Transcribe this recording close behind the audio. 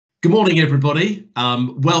Good morning, everybody.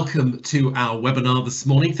 Welcome to our webinar this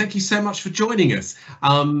morning. Thank you so much for joining us.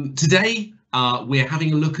 Today, we're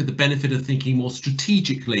having a look at the benefit of thinking more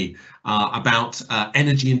strategically about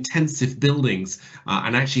energy-intensive buildings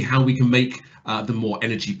and actually how we can make them more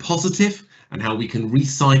energy positive and how we can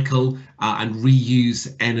recycle and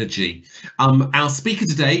reuse energy. Our speaker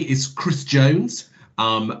today is Chris Jones.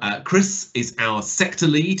 Chris is our sector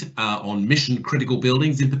lead on mission critical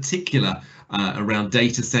buildings, in particular around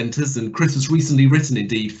data centres, and Chris has recently written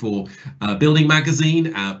indeed for Building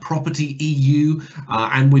Magazine, Property EU,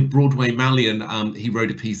 and with Broadway Mallion he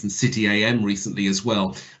wrote a piece in City AM recently as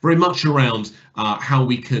well, very much around how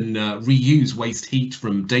we can reuse waste heat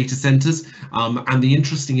from data centres and the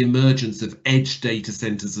interesting emergence of edge data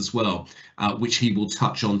centres as well, which he will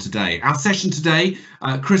touch on today. Our session today,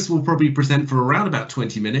 Chris will probably present for around about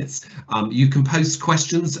 20 minutes. You can post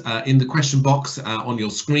questions in the question box on your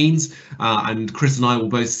screens, and Chris and I will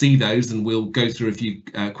both see those, and we'll go through a few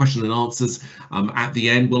question and answers at the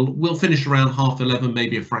end. We'll finish around 11:30,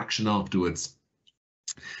 maybe a fraction afterwards.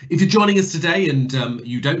 If you're joining us today and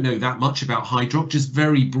you don't know that much about Hydrock, just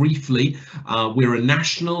very briefly, we're a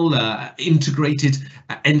national integrated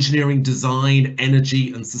engineering, design,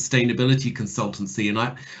 energy and sustainability consultancy. And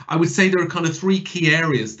I would say there are kind of three key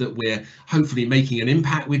areas that we're hopefully making an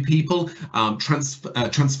impact with people.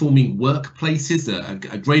 Transforming workplaces,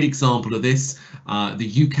 a great example of this,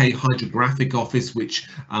 the UK Hydrographic Office, which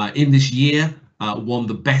in this year won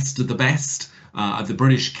the best of the best at the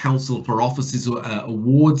British Council for Offices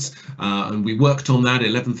Awards, and we worked on that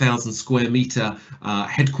 11,000 square metre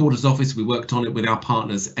headquarters office. We worked on it with our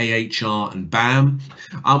partners AHR and BAM.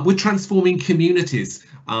 We're transforming communities.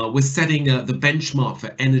 We're setting the benchmark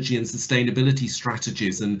for energy and sustainability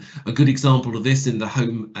strategies, and a good example of this in the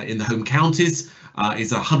home counties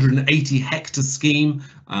is a 180 hectare scheme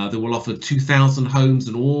that will offer 2,000 homes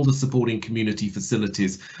and all the supporting community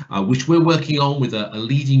facilities, which we're working on with a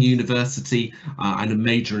leading university and a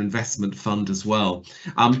major investment fund as well.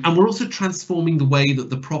 And we're also transforming the way that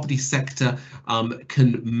the property sector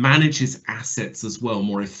can manage its assets as well,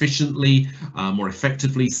 more efficiently, more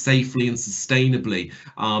effectively, safely and sustainably.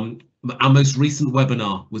 Our most recent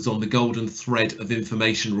webinar was on the golden thread of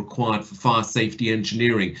information required for fire safety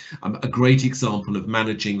engineering, a great example of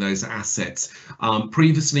managing those assets.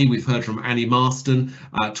 Previously, we've heard from Annie Marston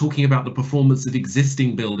talking about the performance of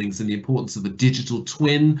existing buildings and the importance of a digital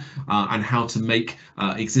twin and how to make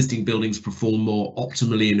existing buildings perform more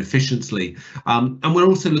optimally and efficiently. And we're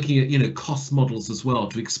also looking at, cost models as well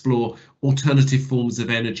to explore alternative forms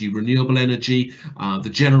of energy, renewable energy, the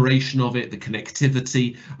generation of it, the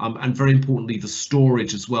connectivity, and very importantly, the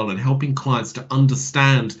storage as well, and helping clients to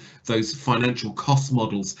understand those financial cost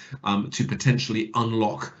models to potentially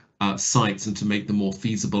unlock sites and to make them more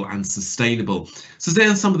feasible and sustainable. So there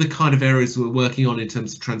are some of the kind of areas we're working on in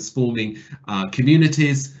terms of transforming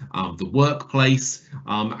communities, the workplace,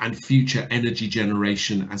 and future energy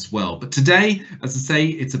generation as well. But today, as I say,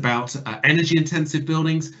 it's about energy intensive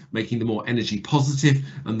buildings, making them more energy positive,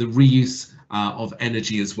 and the reuse of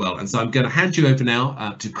energy as well. And so I'm going to hand you over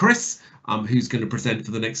now to Chris, who's going to present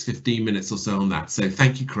for the next 15 minutes or so on that. So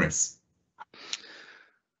thank you, Chris.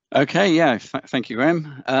 Okay, yeah, thank you,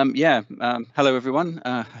 Graham. Hello everyone.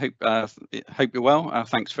 Hope you're well.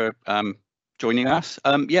 Thanks for joining us.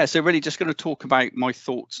 So really just going to talk about my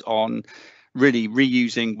thoughts on really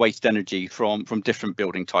reusing waste energy from different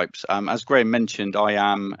building types. As Graham mentioned, I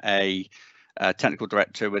am a technical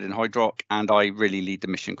director within Hydrock, and I really lead the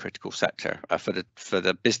mission critical sector for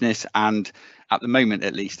the business. And at the moment,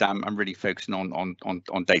 at least, I'm really focusing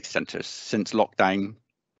on data centers. Since lockdown,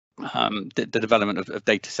 the development of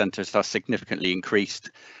data centers has significantly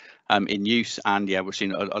increased in use, and we're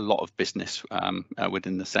seeing a lot of business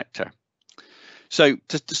within the sector. So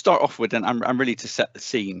to start off with, and I'm really to set the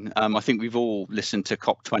scene, I think we've all listened to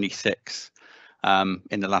COP26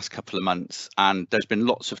 in the last couple of months, and there's been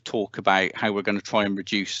lots of talk about how we're going to try and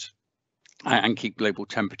reduce and keep global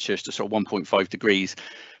temperatures to sort of 1.5 degrees.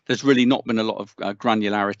 There's really not been a lot of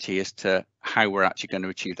granularity as to how we're actually going to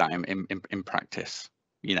achieve that in practice.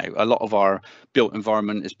 A lot of our built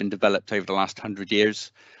environment has been developed over the last 100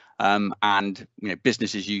 years, and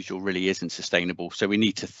business as usual really isn't sustainable. So we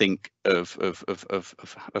need to think of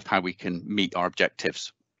how we can meet our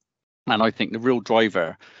objectives. And I think the real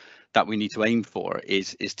driver that we need to aim for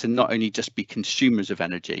is to not only just be consumers of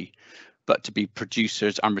energy, but to be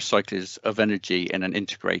producers and recyclers of energy in an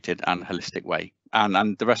integrated and holistic way.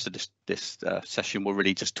 And the rest of this session will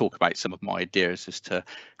really just talk about some of my ideas as to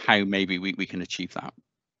how maybe we can achieve that.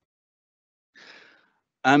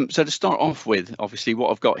 So to start off with, obviously,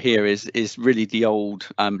 what I've got here is really the old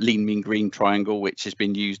lean, mean, green triangle, which has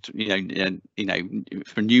been used,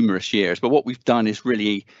 for numerous years. But what we've done is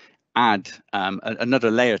really add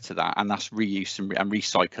another layer to that, and that's reuse and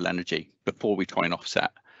recycle energy before we try and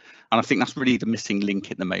offset. And I think that's really the missing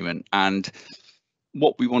link at the moment. And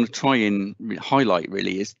what we want to try and highlight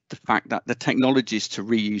really is the fact that the technologies to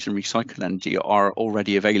reuse and recycle energy are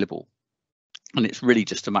already available. And it's really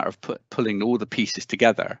just a matter of pulling all the pieces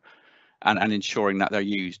together and ensuring that they're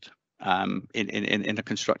used in a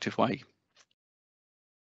constructive way.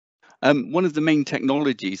 One of the main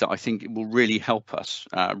technologies that I think will really help us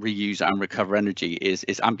reuse and recover energy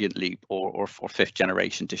is ambient loop or fifth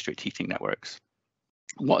generation district heating networks.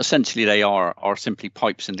 What essentially they are simply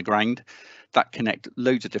pipes in the ground that connect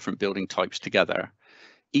loads of different building types together.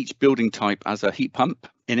 Each building type has a heat pump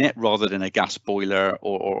in it rather than a gas boiler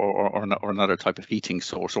or another type of heating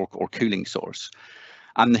source or cooling source.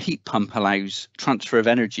 And the heat pump allows transfer of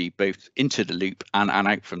energy both into the loop and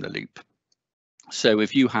out from the loop. So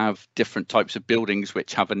if you have different types of buildings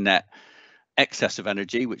which have a net excess of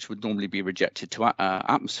energy, which would normally be rejected to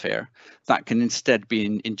atmosphere, that can instead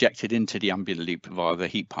be injected into the ambient loop via the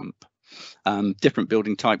heat pump. Different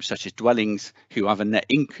building types, such as dwellings, who have a net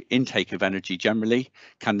intake of energy generally,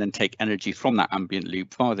 can then take energy from that ambient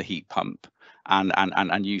loop via the heat pump and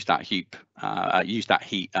use that heat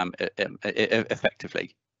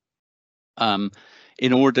effectively.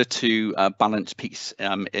 In order to balance peaks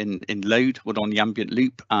in load on the ambient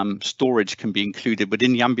loop, storage can be included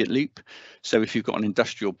within the ambient loop. So if you've got an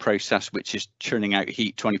industrial process which is churning out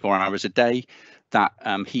heat 24 hours a day, that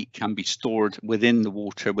heat can be stored within the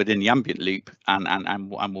water within the ambient loop and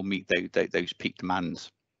will meet those peak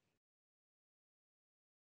demands.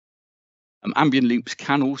 Ambient loops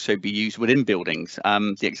can also be used within buildings.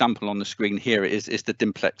 The example on the screen here is the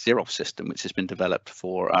Dimplex Zeroff system, which has been developed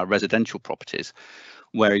for residential properties,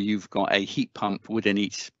 where you've got a heat pump within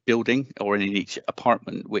each building or in each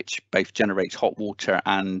apartment, which both generates hot water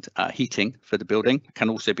and heating for the building. It can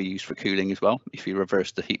also be used for cooling as well if you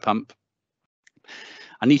reverse the heat pump.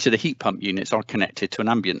 And each of the heat pump units are connected to an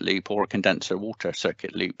ambient loop or a condenser water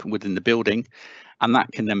circuit loop within the building. And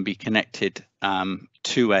that can then be connected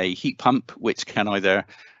to a heat pump, which can either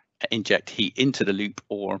inject heat into the loop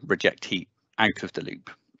or reject heat out of the loop.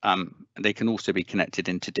 They can also be connected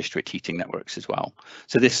into district heating networks as well.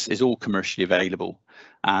 So this is all commercially available,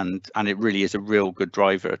 and it really is a real good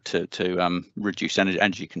driver to reduce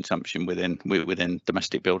energy consumption within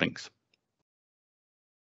domestic buildings.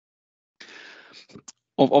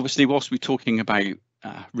 Obviously, whilst we're talking about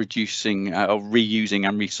reducing or reusing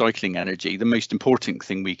and recycling energy, the most important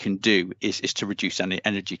thing we can do is to reduce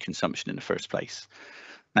energy consumption in the first place.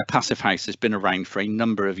 Now, Passivhaus has been around for a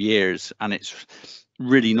number of years, and it's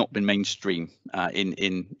really not been mainstream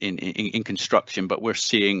in construction, but we're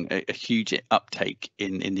seeing a huge uptake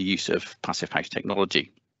in the use of Passivhaus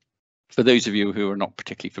technology. For those of you who are not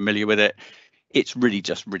particularly familiar with it, it's really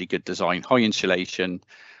just really good design, high insulation,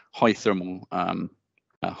 high thermal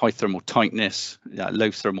tightness,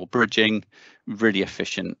 low thermal bridging, really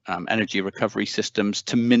efficient energy recovery systems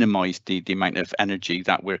to minimize the amount of energy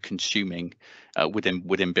that we're consuming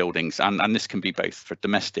within buildings. And this can be both for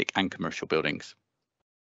domestic and commercial buildings.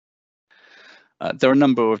 There are a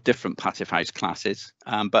number of different Passivhaus classes,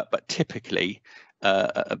 but typically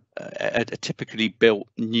a typically built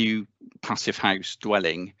new Passivhaus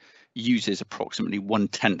dwelling uses approximately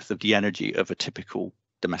 1/10 of the energy of a typical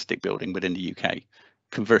domestic building within the UK.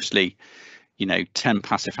 Conversely, 10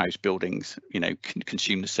 Passivhaus buildings,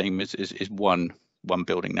 consume the same as one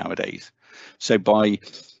building nowadays. So by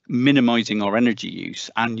minimizing our energy use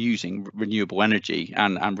and using renewable energy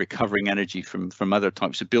and recovering energy from other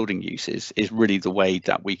types of building uses is really the way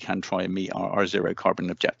that we can try and meet our zero carbon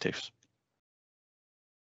objectives.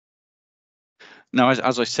 Now,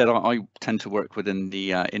 as I said, I tend to work within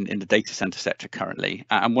the in the data center sector currently,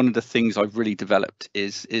 and one of the things I've really developed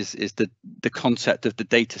is the concept of the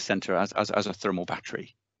data center as a thermal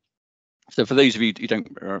battery. So for those of you who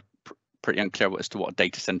are pretty unclear as to what a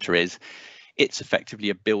data center is, it's effectively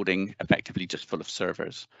a building effectively just full of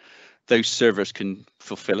servers. Those servers can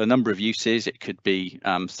fulfill a number of uses. It could be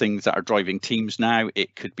things that are driving Teams now.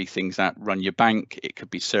 It could be things that run your bank. It could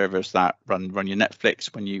be servers that run your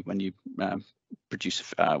Netflix when you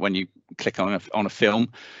click on a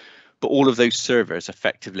film. But all of those servers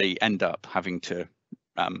effectively end up having to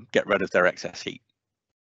get rid of their excess heat.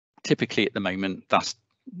 Typically, at the moment, that's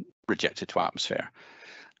rejected to atmosphere.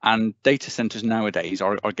 And data centers nowadays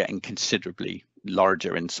are getting considerably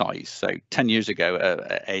larger in size. So 10 years ago,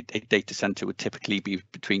 a data center would typically be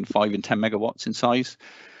between 5 and 10 megawatts in size.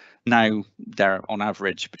 Now they're on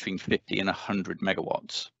average between 50 and 100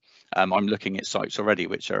 megawatts. I'm looking at sites already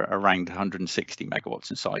which are around 160 megawatts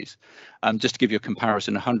in size. Just to give you a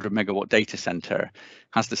comparison, a 100 megawatt data center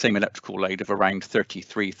has the same electrical load of around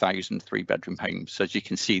 33,000 three-bedroom homes. So as you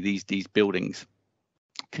can see, these buildings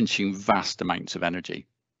consume vast amounts of energy.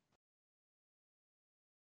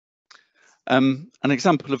 An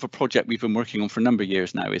example of a project we've been working on for a number of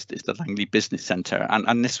years now is the Langley Business Centre,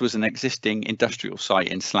 and this was an existing industrial site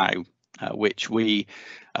in Slough, which we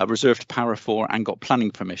reserved power for and got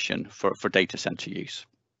planning permission for data centre use.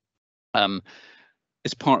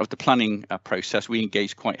 As part of the planning process, we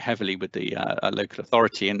engaged quite heavily with the local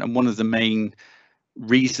authority, and one of the main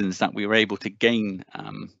reasons that we were able to gain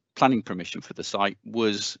planning permission for the site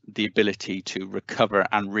was the ability to recover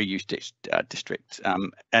and reuse district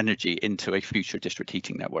energy into a future district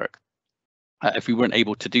heating network. If we weren't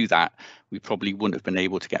able to do that, we probably wouldn't have been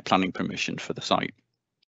able to get planning permission for the site.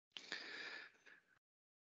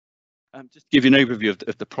 Just to give you an overview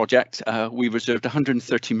of the project, we reserved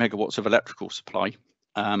 130 megawatts of electrical supply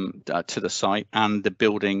to the site, and the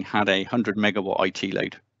building had a 100 megawatt IT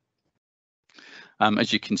load.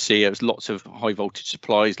 As you can see, there was lots of high voltage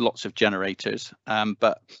supplies, lots of generators,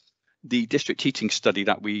 but the district heating study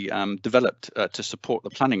that we developed to support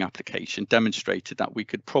the planning application demonstrated that we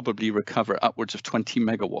could probably recover upwards of 20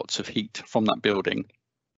 megawatts of heat from that building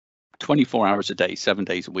 24 hours a day, 7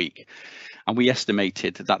 days a week. And we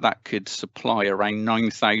estimated that that could supply around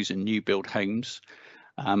 9,000 new build homes,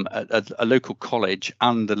 a local college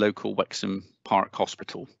and the local Wexham Park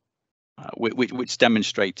Hospital. Which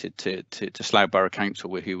demonstrated to Slough Borough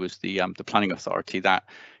Council, who was the planning authority, that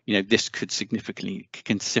this could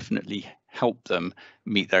significantly help them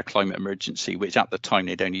meet their climate emergency, which at the time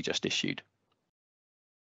they'd only just issued.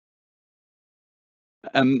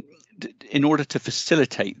 In order to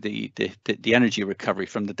facilitate the energy recovery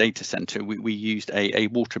from the data center, we used a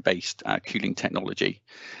water-based cooling technology,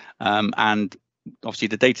 and obviously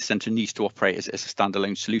the data center needs to operate as a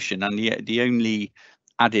standalone solution, and the only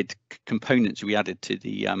added components we added to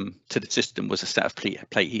the system was a set of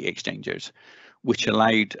plate heat exchangers, which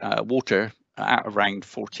allowed water at around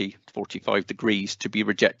 40-45 degrees to be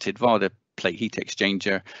rejected via the plate heat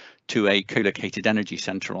exchanger to a co-located energy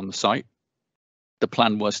centre on the site. The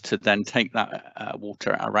plan was to then take that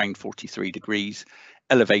water around 43 degrees,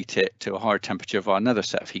 elevate it to a higher temperature via another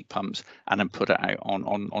set of heat pumps, and then put it out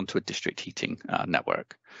onto a district heating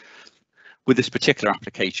network. With this particular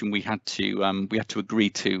application, we had to agree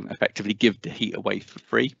to effectively give the heat away for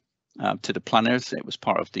free to the planners. It was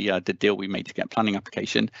part of the deal we made to get planning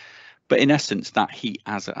application, but in essence, that heat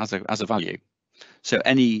has a value. So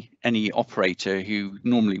any operator who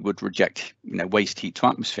normally would reject waste heat to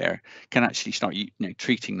atmosphere can actually start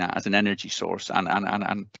treating that as an energy source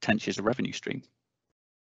and potentially as a revenue stream.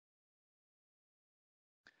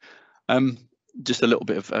 Just a little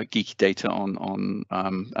bit of geeky data on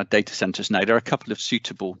data centers now. There are a couple of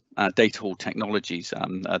suitable data hall technologies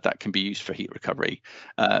that can be used for heat recovery.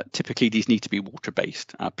 Typically, these need to be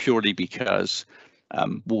water-based, purely because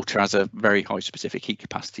water has a very high specific heat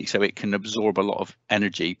capacity, so it can absorb a lot of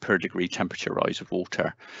energy per degree temperature rise of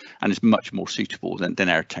water, and is much more suitable than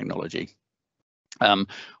air technology.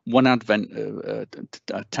 One advent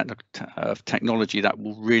of technology that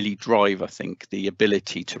will really drive, I think, the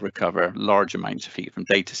ability to recover large amounts of heat from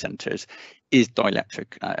data centers is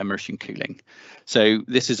dielectric immersion cooling. So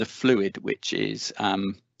this is a fluid which is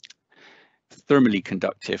thermally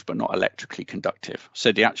conductive but not electrically conductive.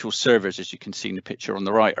 So the actual servers, as you can see in the picture on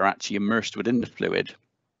the right, are actually immersed within the fluid,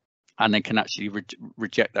 and they can actually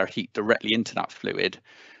reject their heat directly into that fluid,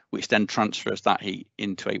 which then transfers that heat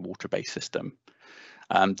into a water-based system.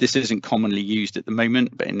 This isn't commonly used at the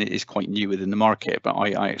moment, but it is quite new within the market, but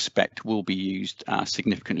I expect will be used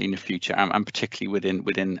significantly in the future, and particularly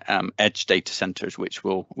within edge data centers, which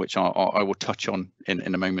I will touch on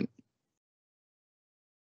in a moment.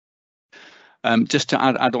 Just to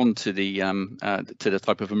add on to the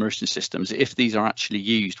type of immersion systems, if these are actually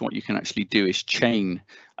used, what you can actually do is chain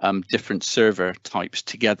different server types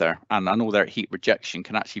together, and all their heat rejection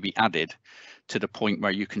can actually be added to the point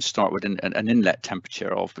where you can start with an inlet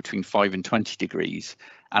temperature of between 5 and 20 degrees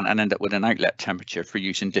and end up with an outlet temperature for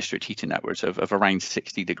use in district heating networks of around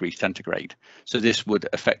 60 degrees centigrade. So this would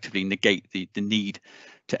effectively negate the need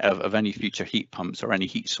of any future heat pumps or any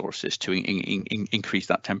heat sources to increase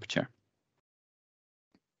that temperature.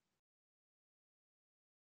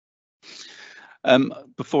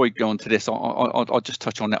 Before we go on to this, I'll just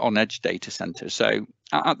touch on edge data centers. So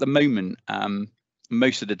at the moment,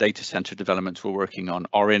 most of the data center developments we're working on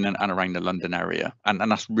are in and around the London area, and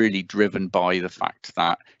that's really driven by the fact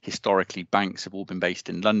that historically banks have all been based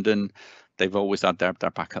in London. They've always had their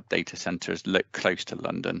backup data centers close to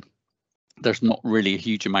London. There's not really a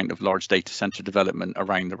huge amount of large data center development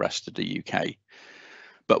around the rest of the UK.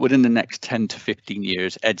 But within the next 10 to 15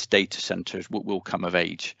 years, edge data centers will come of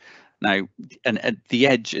age. Now, and the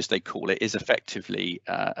edge, as they call it, is effectively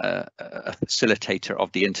a facilitator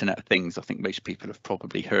of the Internet of Things. I think most people have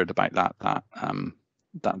probably heard about that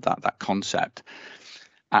concept.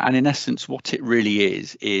 And in essence, what it really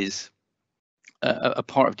is a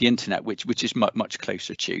part of the internet which is much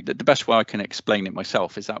closer to you. The best way I can explain it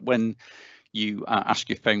myself is that when you ask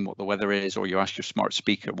your phone what the weather is, or you ask your smart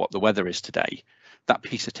speaker what the weather is today, that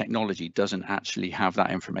piece of technology doesn't actually have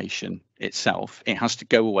that information itself. It has to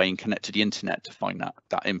go away and connect to the internet to find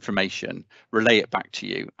that information, relay it back to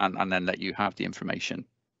you, and then let you have the information.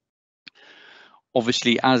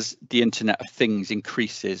 Obviously, as the Internet of Things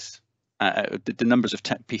increases, the numbers of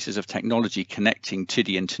pieces of technology connecting to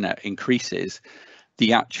the internet increases,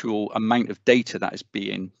 the actual amount of data that is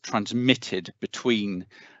being transmitted between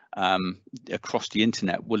across the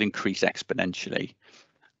internet will increase exponentially.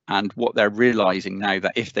 And what they're realizing now,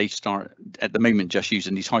 that if they start at the moment just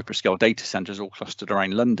using these hyperscale data centers all clustered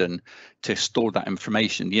around London to store that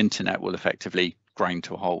information, the internet will effectively grind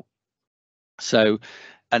to a halt. So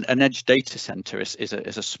an edge data center is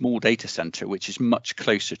a small data center which is much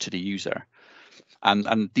closer to the user.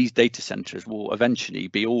 And these data centers will eventually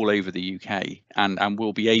be all over the UK and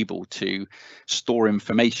will be able to store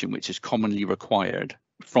information which is commonly required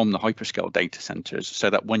from the hyperscale data centers, so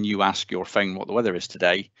that when you ask your phone what the weather is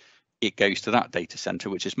today, it goes to that data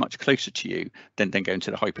center, which is much closer to you than going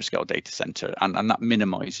to the hyperscale data center. And that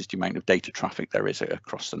minimizes the amount of data traffic there is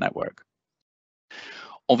across the network.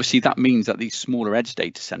 Obviously, that means that these smaller edge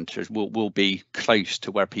data centers will be close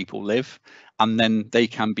to where people live, and then they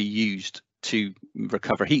can be used to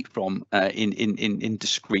recover heat from in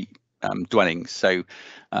discrete dwellings. So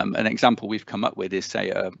an example we've come up with is, say,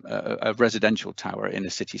 a residential tower in a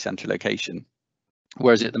city centre location,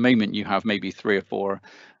 whereas at the moment you have maybe 3 or 4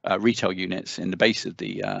 retail units in the base of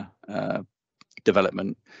the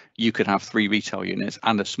development. You could have 3 retail units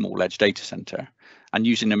and a small edge data centre. And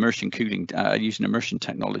using immersion cooling, using immersion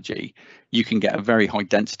technology, you can get a very high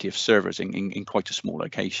density of servers in quite a small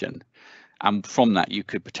location. And from that, you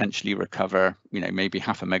could potentially recover, maybe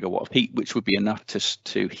 0.5 megawatt of heat, which would be enough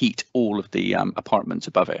to heat all of the apartments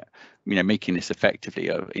above it, making this effectively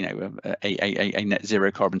a net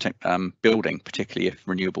zero carbon building, particularly if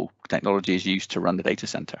renewable technology is used to run the data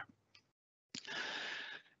center.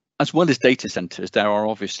 As well as data centers, there are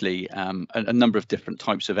obviously a number of different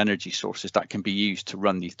types of energy sources that can be used to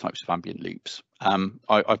run these types of ambient loops.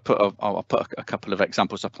 I'll put a couple of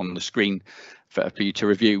examples up on the screen for you to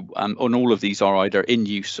review. And all of these are either in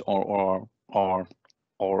use or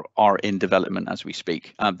are in development as we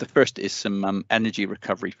speak. The first is some energy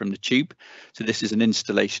recovery from the tube. So this is an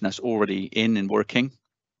installation that's already in and working.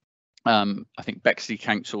 I think Bexley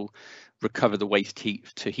Council recover the waste heat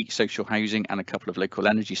to heat social housing and a couple of local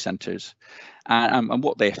energy centres. And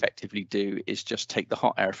what they effectively do is just take the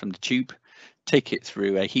hot air from the tube, take it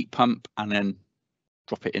through a heat pump, and then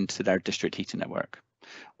drop it into their district heating network.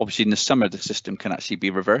 Obviously, in the summer, the system can actually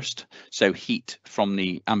be reversed. So heat from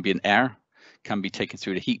the ambient air can be taken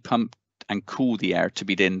through the heat pump and cool the air to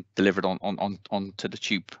be then delivered onto the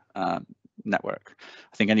tube network.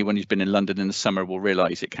 I think anyone who's been in London in the summer will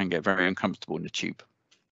realise it can get very uncomfortable in the tube.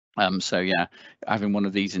 So yeah, having one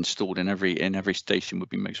of these installed in every station would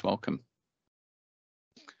be most welcome.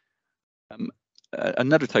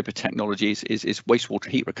 Another type of technology is wastewater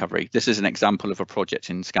heat recovery. This is an example of a project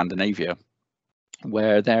in Scandinavia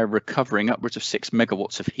where they're recovering upwards of 6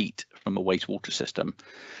 megawatts of heat from a wastewater system.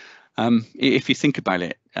 If you think about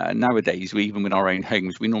it, nowadays, even with our own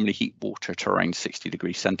homes, we normally heat water to around 60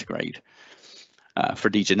 degrees centigrade. For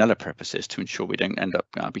Legionella purposes, to ensure we don't end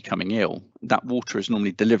up becoming ill. That water is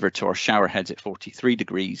normally delivered to our shower heads at 43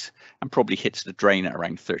 degrees and probably hits the drain at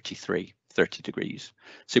around 30 degrees.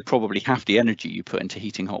 So probably half the energy you put into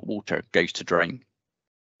heating hot water goes to drain.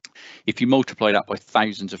 If you multiply that by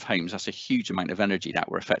thousands of homes, that's a huge amount of energy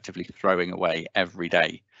that we're effectively throwing away every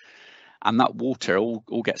day. And that water all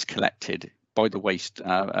gets collected by the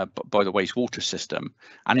wastewater system,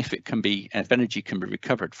 and if energy can be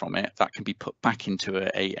recovered from it, that can be put back into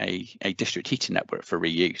a district heating network for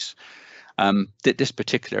reuse. This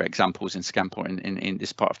particular example is in Scanport in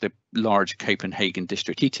this part of the large Copenhagen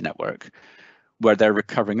district heating network, where they're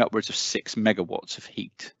recovering upwards of 6 megawatts of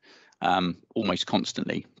heat almost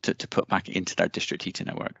constantly to put back into their district heating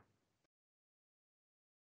network.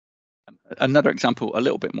 Another example, a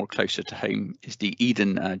little bit more closer to home, is the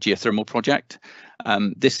Eden geothermal project.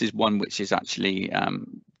 This is one which is actually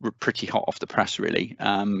pretty hot off the press, really.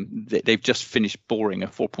 They've just finished boring a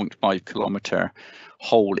 4.5 kilometre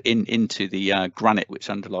hole into the granite which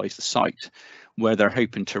underlies the site, where they're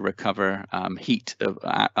hoping to recover heat of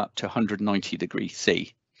up to 190 degrees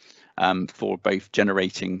C for both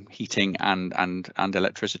generating heating and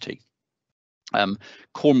electricity.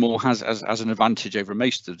 Cornwall has an advantage over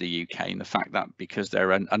most of the UK in the fact that because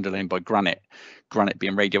they're underlain by granite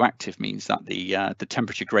being radioactive means that the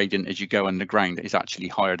temperature gradient as you go underground is actually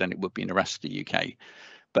higher than it would be in the rest of the UK.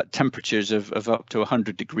 But temperatures of up to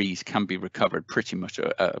 100 degrees can be recovered pretty much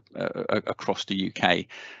across the UK,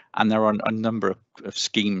 and there are a number of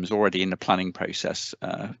schemes already in the planning process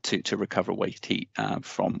to recover waste heat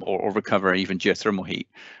from or recover even geothermal heat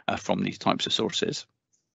from these types of sources.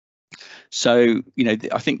 So,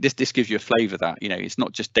 I think this gives you a flavour that, it's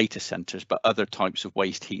not just data centres, but other types of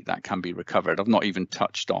waste heat that can be recovered. I've not even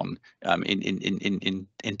touched on in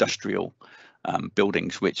industrial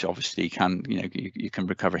buildings, which obviously can, you can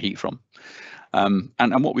recover heat from.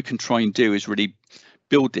 And what we can try and do is really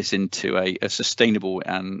build this into a sustainable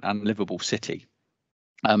and livable city.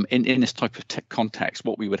 In this type of context,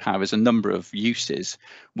 what we would have is a number of uses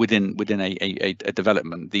within a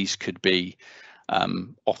development. These could be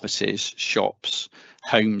offices, shops,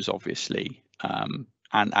 homes, obviously,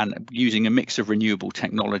 and using a mix of renewable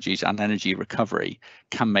technologies and energy recovery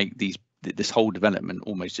can make this whole development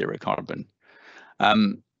almost zero carbon.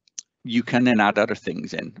 You can then add other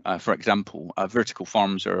things in. For example, vertical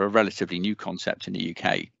farms are a relatively new concept in the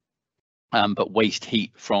UK, but waste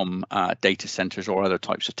heat from data centres or other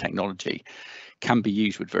types of technology can be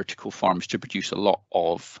used with vertical farms to produce a lot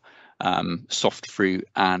of soft fruit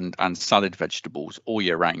and salad vegetables all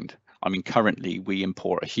year round. I mean, currently we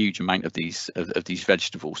import a huge amount of these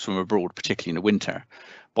vegetables from abroad, particularly in the winter.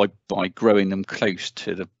 By growing them close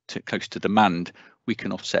to demand, we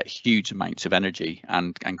can offset huge amounts of energy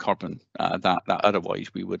and carbon that otherwise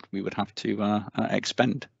we would have to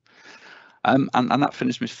expend. And that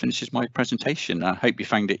finishes my presentation. I hope you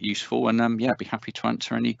found it useful, and yeah, I'd be happy to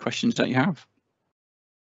answer any questions that you have.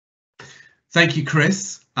 Thank you,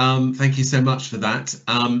 Chris. Thank you so much for that.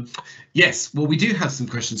 Yes, well, we do have some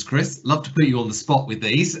questions, Chris. Love to put you on the spot with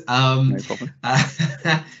these. No problem.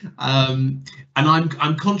 And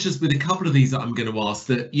I'm conscious with a couple of these that I'm going to ask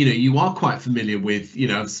that, you are quite familiar with,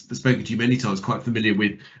 I've spoken to you many times, quite familiar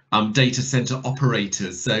with data center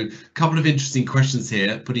operators. So a couple of interesting questions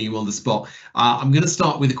here, putting you on the spot. I'm going to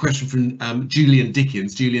start with a question from Julian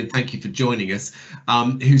Dickens. Julian, thank you for joining us,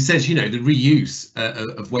 who says, the reuse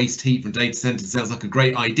of waste heat from data centers sounds like a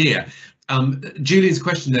great idea. Julian's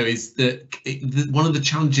question, though, is that one of the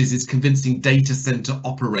challenges is convincing data center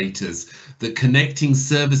operators that connecting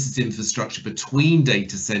services infrastructure between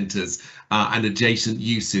data centers and adjacent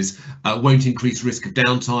uses won't increase risk of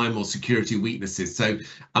downtime or security weaknesses. So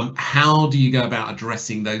how do you go about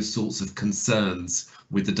addressing those sorts of concerns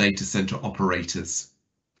with the data center operators?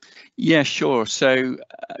 Yeah, sure. So,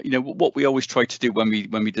 what we always try to do when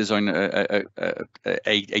we design a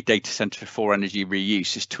data center for energy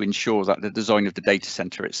reuse is to ensure that the design of the data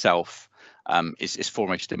center itself is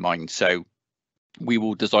foremost in mind. So we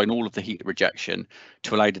will design all of the heat rejection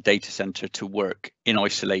to allow the data center to work in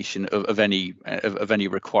isolation of any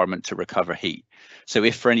requirement to recover heat. So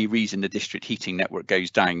if for any reason the district heating network goes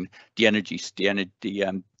down,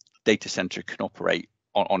 the data center can operate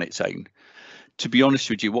on its own. To be honest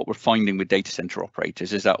with you, what we're finding with data center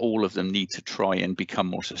operators is that all of them need to try and become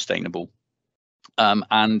more sustainable.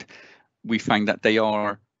 And we find that they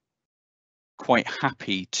are quite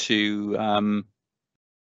happy to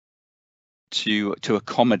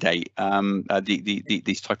accommodate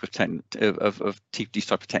these type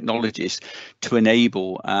of technologies to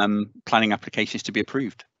enable planning applications to be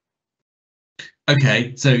approved.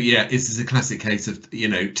 Okay, so yeah, this is a classic case of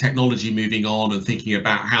technology moving on and thinking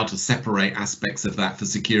about how to separate aspects of that for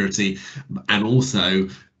security, and also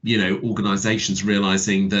organizations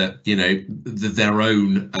realizing that their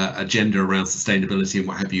own agenda around sustainability and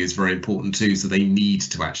what have you is very important too, so they need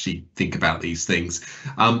to actually think about these things.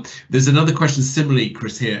 There's another question similarly,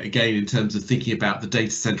 Chris, here again in terms of thinking about the data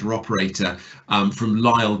center operator, from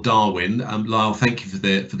Lyle Darwin. Lyle, thank you for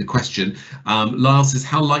the question. Lyle says,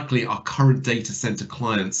 how likely are current data center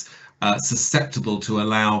clients susceptible to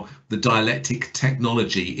allow the dielectric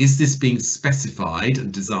technology? Is this being specified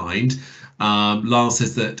and designed? Lyle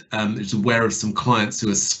says that is aware of some clients who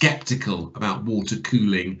are skeptical about water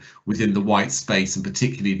cooling within the white space, and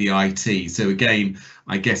particularly the IT. So again,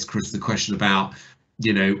 I guess, Chris, the question about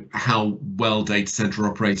how well data center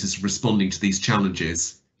operators are responding to these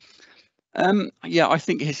challenges. Yeah, I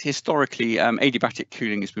think historically, adiabatic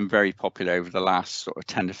cooling has been very popular over the last sort of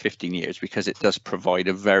 10 to 15 years because it does provide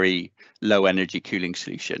a very low energy cooling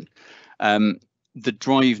solution. The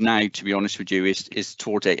drive now, to be honest with you, is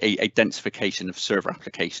towards a densification of server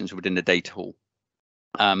applications within the data hall.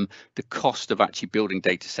 The cost of actually building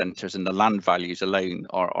data centers and the land values alone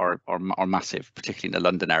are massive, particularly in the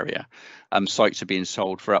London area. Sites are being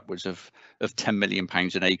sold for upwards of £10 million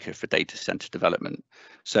an acre for data center development.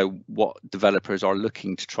 So what developers are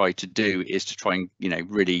looking to try to do is to try and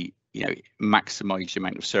really maximize the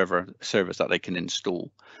amount of servers that they can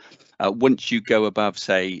install. Once you go above,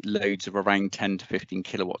 say, loads of around 10 to 15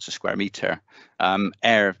 kilowatts a square meter,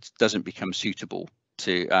 air doesn't become suitable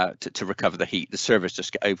to recover the heat. The servers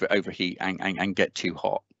just get overheat and get too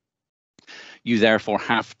hot. You therefore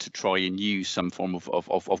have to try and use some form of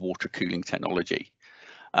water cooling technology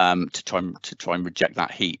to try and reject that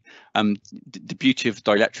heat. The beauty of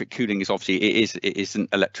dielectric cooling is obviously it isn't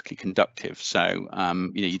electrically conductive, so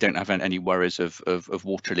you don't have any worries of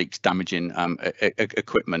water leaks damaging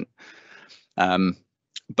equipment.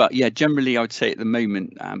 But yeah, generally I would say at the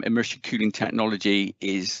moment immersion cooling technology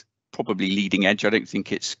is probably leading edge. I don't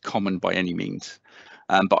think it's common by any means,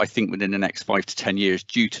 but I think within the next 5 to 10 years,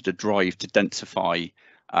 due to the drive to densify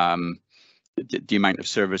the amount of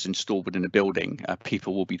servers installed within a building,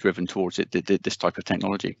 people will be driven towards this type of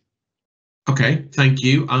technology. Okay, thank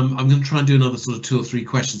you. I'm going to try and do another sort of 2 or 3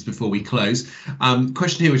 questions before we close.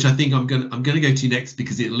 Question here, which I think I'm going to go to next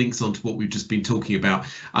because it links on to what we've just been talking about.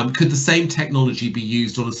 Could the same technology be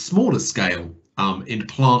used on a smaller scale in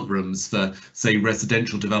plant rooms for, say,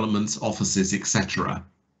 residential developments, offices, etc.?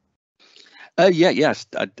 Yes,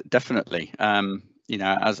 definitely. I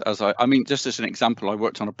mean, just as an example, I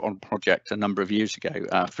worked on a project a number of years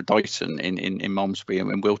ago for Dyson in Malmesbury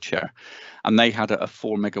in Wiltshire, and they had a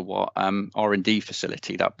 4 megawatt R&D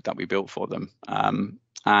facility that we built for them.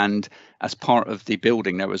 And as part of the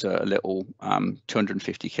building, there was a little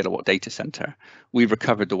 250 kilowatt data center. We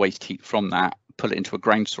recovered the waste heat from that, put it into a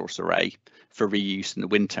ground source array for reuse in the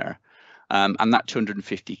winter. And that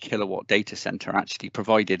 250 kilowatt data center actually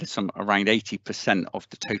provided around 80% of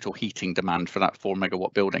the total heating demand for that 4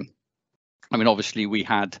 megawatt building. I mean, obviously we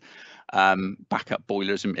had backup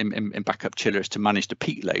boilers and backup chillers to manage the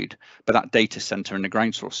peak load, but that data center and the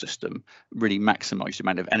ground source system really maximized the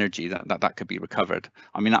amount of energy that could be recovered.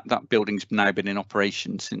 I mean, that building's now been in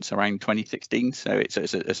operation since around 2016, so it's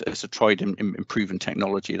a tried and proven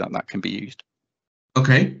technology that can be used.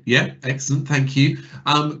 Okay, yeah, excellent, thank you.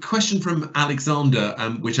 Question from Alexander,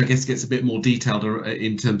 which I guess gets a bit more detailed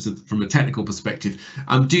in terms of from a technical perspective.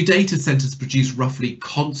 Do data centers produce roughly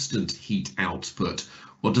constant heat output,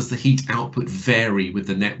 or does the heat output vary with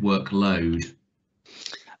the network load?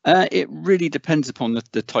 It really depends upon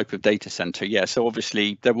the type of data center. Yeah, so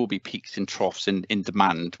obviously there will be peaks and troughs in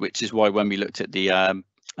demand, which is why when we looked at the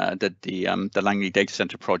Langley data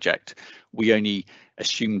center project, we only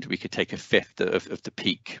assumed we could take a fifth of the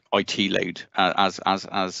peak IT load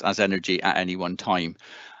as energy at any one time.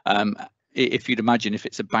 If you'd imagine if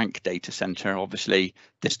it's a bank data center, obviously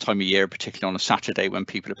this time of year, particularly on a Saturday when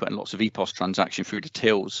people are putting lots of EPOS transaction through the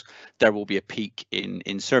tills, there will be a peak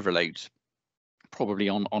in server loads. Probably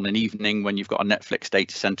on an evening when you've got a Netflix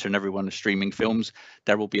data center and everyone is streaming films,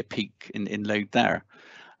 there will be a peak in load there.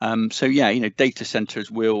 So yeah, data centers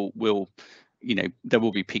will there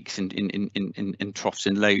will be peaks in troughs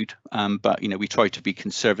in load, but we try to be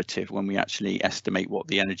conservative when we actually estimate what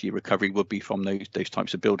the energy recovery would be from those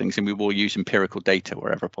types of buildings, and we will use empirical data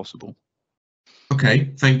wherever possible.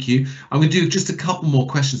 Okay, thank you. I'm going to do just a couple more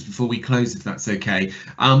questions before we close, if that's okay.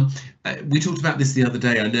 We talked about this the other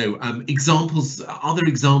day, I know. Are there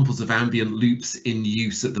examples of ambient loops in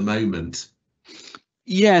use at the moment?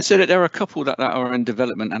 Yeah, so there are a couple that are in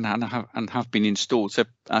development and have been installed. So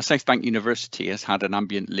South Bank University has had an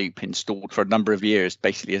ambient loop installed for a number of years,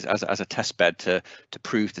 basically as a test bed to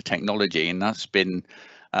prove the technology, and that's been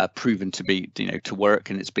proven to be to work,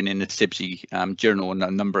 and it's been in the CIBSE journal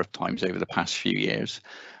a number of times over the past few years.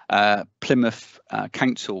 Plymouth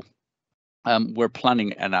Council we're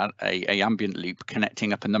planning a ambient loop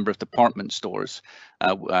connecting up a number of department stores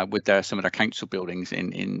with some of their council buildings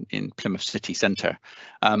in Plymouth city centre.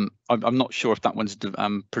 I'm not sure if that one's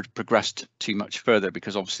progressed too much further,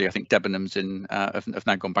 because obviously I think Debenhams have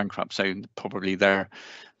now gone bankrupt, so probably the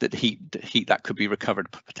heat that could be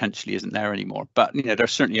recovered potentially isn't there anymore. But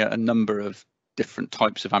there's certainly a number of different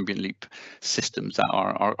types of ambient loop systems that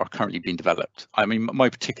are currently being developed. I mean, my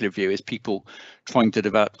particular view is people trying to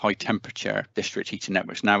develop high temperature district heating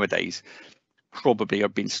networks nowadays probably are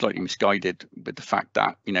being slightly misguided with the fact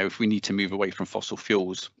that if we need to move away from fossil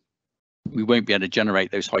fuels, we won't be able to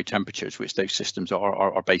generate those high temperatures which those systems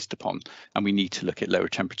are based upon, and we need to look at lower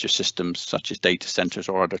temperature systems such as data centers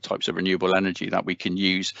or other types of renewable energy that we can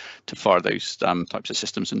use to fire those types of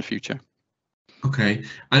systems in the future. Okay,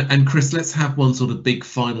 and Chris, let's have one sort of big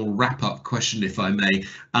final wrap-up question, if I may.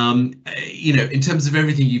 You know, in terms of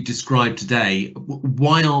everything you've described today,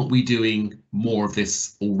 why aren't we doing more of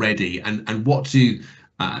this already? And what do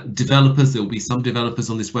developers, there will be some developers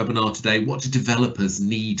on this webinar today, what do developers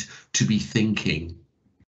need to be thinking?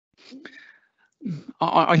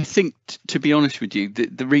 I think, to be honest with you,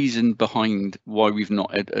 the reason behind why we've not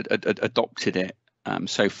adopted it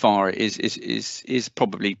so far is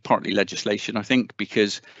probably partly legislation, I think,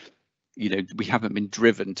 because, you know, we haven't been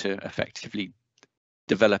driven to effectively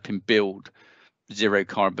develop and build zero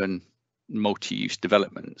carbon multi-use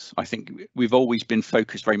developments. I think we've always been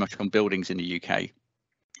focused very much on buildings in the UK,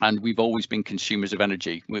 and we've always been consumers of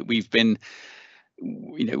energy. We've been,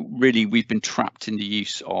 you know, really we've been trapped in the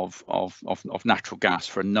use of natural gas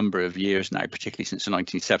for a number of years now, particularly since the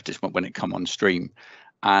 1970s when it come on stream.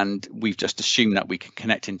 And we've just assumed that we can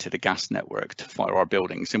connect into the gas network to fire our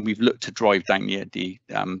buildings, and we've looked to drive down the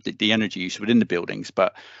energy use within the buildings.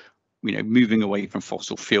 But, you know, moving away from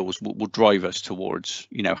fossil fuels will drive us towards,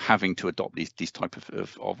 you know, having to adopt these type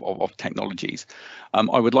of technologies.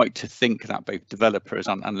 I would like to think that both developers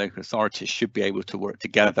and local authorities should be able to work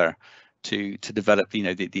together to develop, you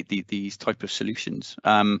know, these type of solutions,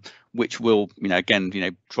 which will, you know, again, you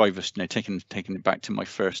know, drive us, you know, taking it back to my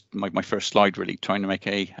first slide, really trying to make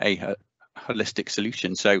a holistic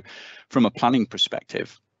solution. So from a planning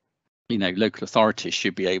perspective, you know, local authorities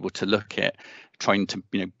should be able to look at trying to,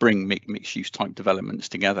 you know, bring mixed use type developments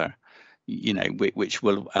together, you know, which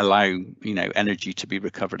will allow, you know, energy to be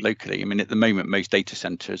recovered locally. I mean, at the moment, most data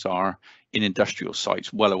centers are in industrial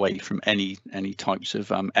sites, well away from any types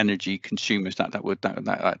of energy consumers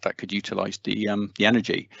that could utilize the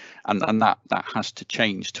energy, and that has to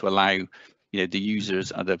change to allow, you know, the users,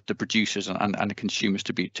 the producers, and the consumers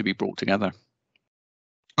to be brought together.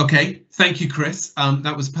 Okay, thank you, Chris.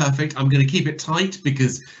 That was perfect. I'm going to keep it tight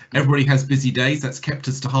because everybody has busy days. That's kept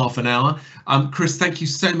us to half an hour. Chris, thank you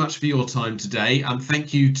so much for your time today.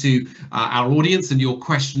 Thank you to our audience and your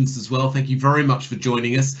questions as well. Thank you very much for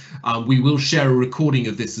joining us. We will share a recording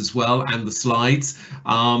of this as well and the slides.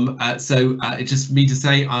 So it's just me to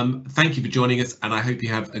say thank you for joining us, and I hope you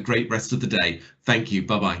have a great rest of the day. Thank you.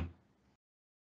 Bye-bye.